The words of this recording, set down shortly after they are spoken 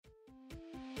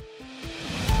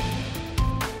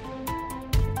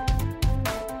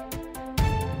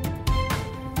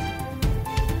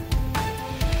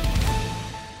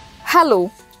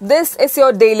Hello, this is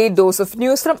your daily dose of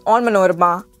news from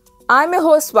Onmanorama. I'm your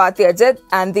host Swati Ajit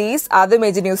and these are the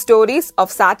major news stories of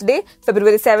Saturday,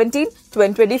 February 17,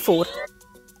 2024.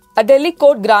 A Delhi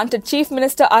court granted Chief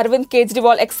Minister Arvind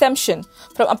Kejriwal exemption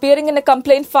from appearing in a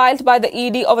complaint filed by the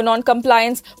ED of a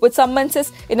non-compliance with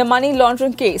summonses in a money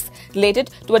laundering case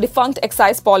related to a defunct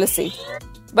excise policy.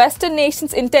 Western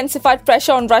nations intensified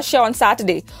pressure on Russia on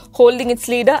Saturday, holding its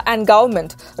leader and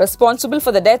government responsible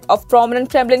for the death of prominent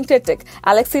Kremlin critic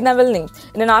Alexei Navalny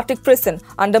in an Arctic prison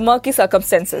under murky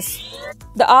circumstances.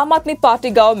 The AAP party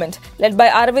government, led by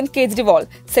Arvind Kejriwal,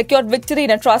 secured victory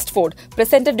in a trust vote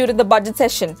presented during the budget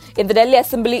session in the Delhi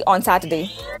Assembly on Saturday.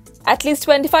 At least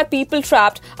 25 people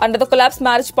trapped under the collapsed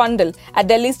marriage bundle at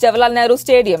Delhi's Jawaharlal Nehru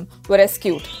Stadium were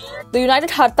rescued. The United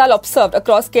Hartal observed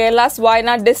across Kerala's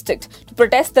Wayanad district to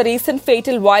protest the recent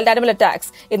fatal wild animal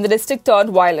attacks in the district turned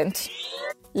violent.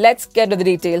 Let's get to the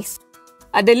details.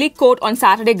 A Delhi court on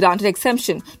Saturday granted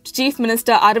exemption to Chief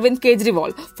Minister Arvind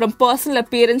Kejriwal from personal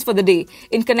appearance for the day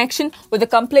in connection with a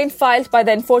complaint filed by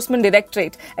the Enforcement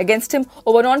Directorate against him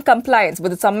over non-compliance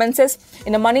with the summonses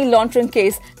in a money laundering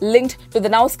case linked to the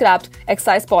now-scrapped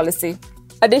excise policy.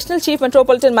 Additional Chief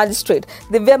Metropolitan Magistrate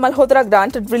Divya Malhotra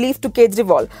granted relief to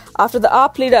Kejriwal after the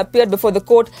AAP leader appeared before the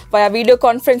court via video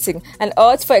conferencing and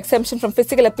urged for exemption from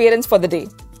physical appearance for the day.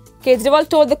 Kejriwal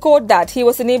told the court that he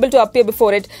was unable to appear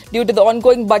before it due to the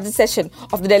ongoing budget session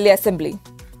of the Delhi Assembly.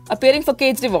 Appearing for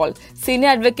Kejriwal, senior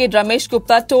advocate Ramesh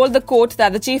Gupta told the court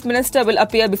that the Chief Minister will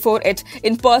appear before it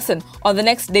in person on the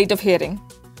next date of hearing.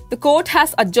 The court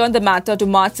has adjourned the matter to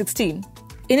March 16.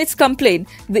 In its complaint,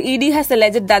 the ED has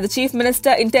alleged that the Chief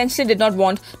Minister intentionally did not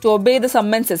want to obey the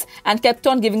summonses and kept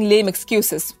on giving lame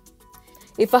excuses.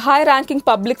 If a high-ranking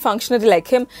public functionary like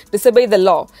him disobeyed the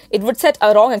law, it would set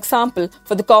a wrong example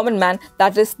for the common man,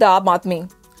 that is the Aam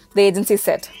Aadmi, the agency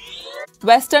said.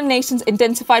 Western nations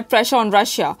intensified pressure on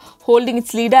Russia, holding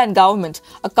its leader and government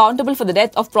accountable for the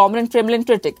death of prominent Kremlin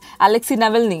critic Alexei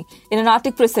Navalny in an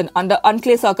Arctic prison under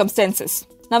unclear circumstances.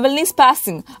 Navalny's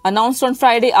passing, announced on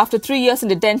Friday after 3 years in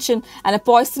detention and a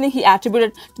poisoning he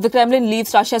attributed to the Kremlin,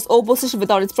 leaves Russia's opposition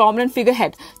without its prominent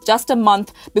figurehead just a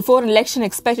month before an election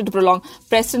expected to prolong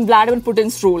President Vladimir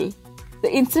Putin's rule.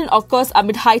 The incident occurs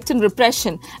amid heightened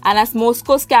repression and as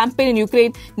Moscow's campaign in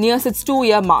Ukraine nears its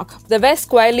 2-year mark. The West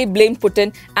quietly blamed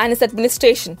Putin and his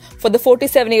administration for the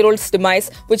 47-year-old's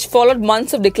demise, which followed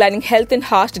months of declining health and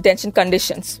harsh detention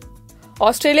conditions.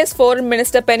 Australia's Foreign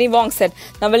Minister Penny Wong said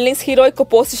Navalny's heroic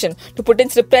opposition to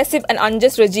Putin's repressive and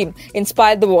unjust regime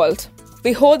inspired the world.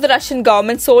 We hold the Russian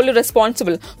government solely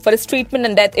responsible for his treatment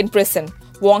and death in prison,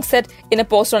 Wong said in a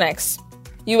post on X.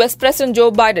 US President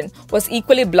Joe Biden was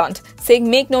equally blunt, saying,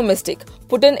 "Make no mistake,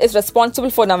 Putin is responsible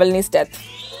for Navalny's death."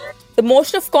 The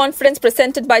motion of confidence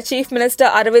presented by Chief Minister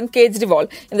Arvind Kejriwal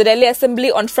in the Delhi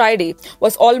Assembly on Friday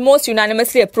was almost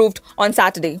unanimously approved on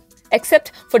Saturday.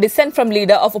 Except for dissent from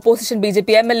leader of opposition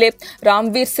BJP MLA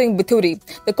Ramveer Singh Bithuri,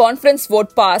 the conference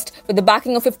vote passed with the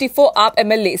backing of 54 AAP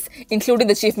MLAs, including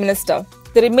the Chief Minister.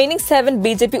 The remaining 7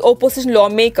 BJP opposition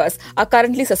lawmakers are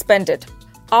currently suspended.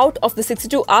 Out of the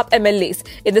 62 AAP MLAs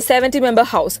in the 70-member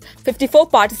House, 54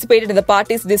 participated in the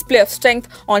party's display of strength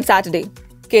on Saturday.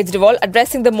 Kejriwal,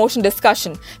 addressing the motion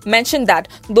discussion, mentioned that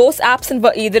those absent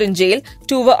were either in jail,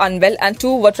 2 were unwell and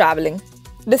 2 were travelling.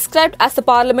 Described as a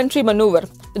parliamentary maneuver,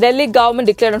 the Delhi government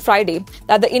declared on Friday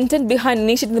that the intent behind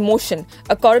initiating the motion,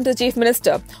 according to the Chief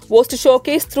Minister, was to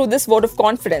showcase through this vote of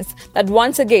confidence that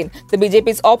once again the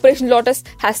BJP's Operation Lotus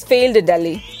has failed in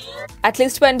Delhi. At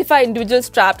least 25 individuals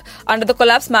trapped under the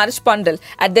collapsed marriage bundle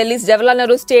at Delhi's Jawaharlal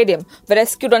Nehru Stadium were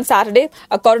rescued on Saturday,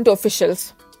 according to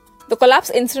officials. The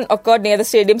collapse incident occurred near the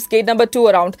stadium's gate number 2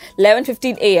 around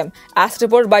 11:15 a.m. as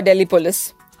reported by Delhi police.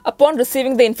 Upon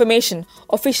receiving the information,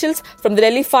 officials from the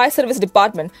Delhi Fire Service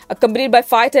Department, accompanied by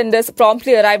fire tenders,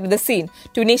 promptly arrived at the scene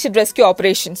to initiate rescue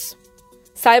operations.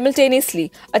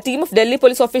 Simultaneously, a team of Delhi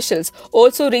police officials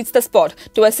also reached the spot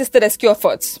to assist the rescue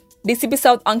efforts. DCP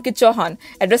South Ankit Chauhan,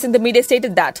 addressing the media,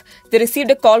 stated that they received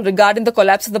a call regarding the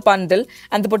collapse of the bundle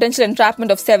and the potential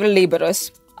entrapment of several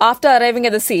labourers. After arriving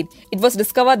at the scene, it was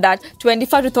discovered that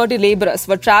 25 to 30 labourers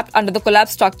were trapped under the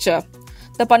collapsed structure.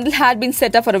 The bundle had been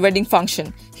set up for a wedding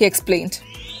function, he explained.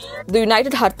 The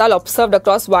United Hartal observed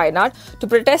across Wayanad to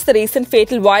protest the recent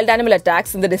fatal wild animal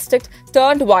attacks in the district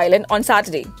turned violent on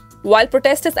Saturday. While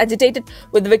protesters agitated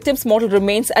with the victims' mortal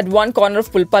remains at one corner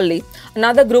of Pulpalli,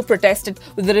 another group protested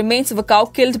with the remains of a cow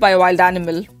killed by a wild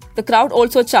animal. The crowd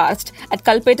also charged at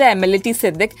Kalpeta MLA T.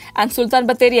 Siddiq and Sultan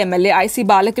Batheri MLA I.C.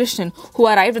 Balakrishnan, who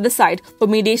arrived at the site for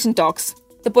mediation talks.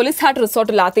 The police had to resort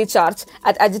to lathi charge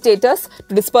at agitators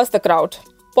to disperse the crowd.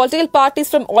 Political parties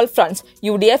from all fronts,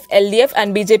 UDF, LDF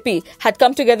and BJP, had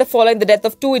come together following the death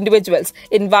of 2 individuals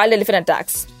in wild elephant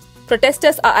attacks.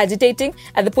 Protesters are agitating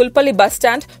at the Pulpalli bus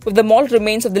stand with the mauled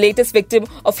remains of the latest victim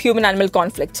of human-animal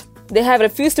conflict. They have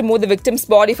refused to move the victim's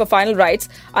body for final rites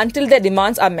until their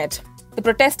demands are met. The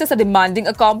protesters are demanding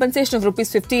a compensation of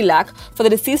Rs 50 lakh for the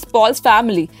deceased Paul's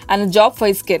family and a job for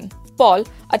his kin. Paul,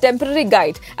 a temporary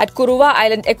guide at Kuruva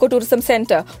Island Ecotourism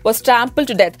Centre, was trampled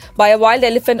to death by a wild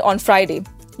elephant on Friday.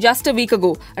 Just a week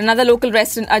ago, another local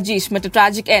resident, Ajish, met a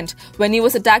tragic end when he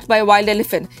was attacked by a wild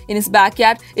elephant in his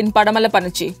backyard in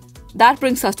Padamalapanachchi. That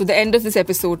brings us to the end of this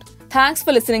episode. Thanks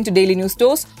for listening to Daily News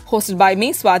Dose, hosted by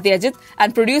me, Swati Ajit,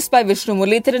 and produced by Vishnu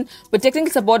Muralitharan with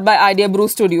technical support by Idea Brew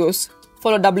Studios.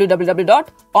 Follow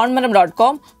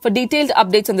www.onmanorama.com for detailed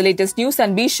updates on the latest news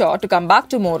and be sure to come back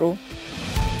tomorrow.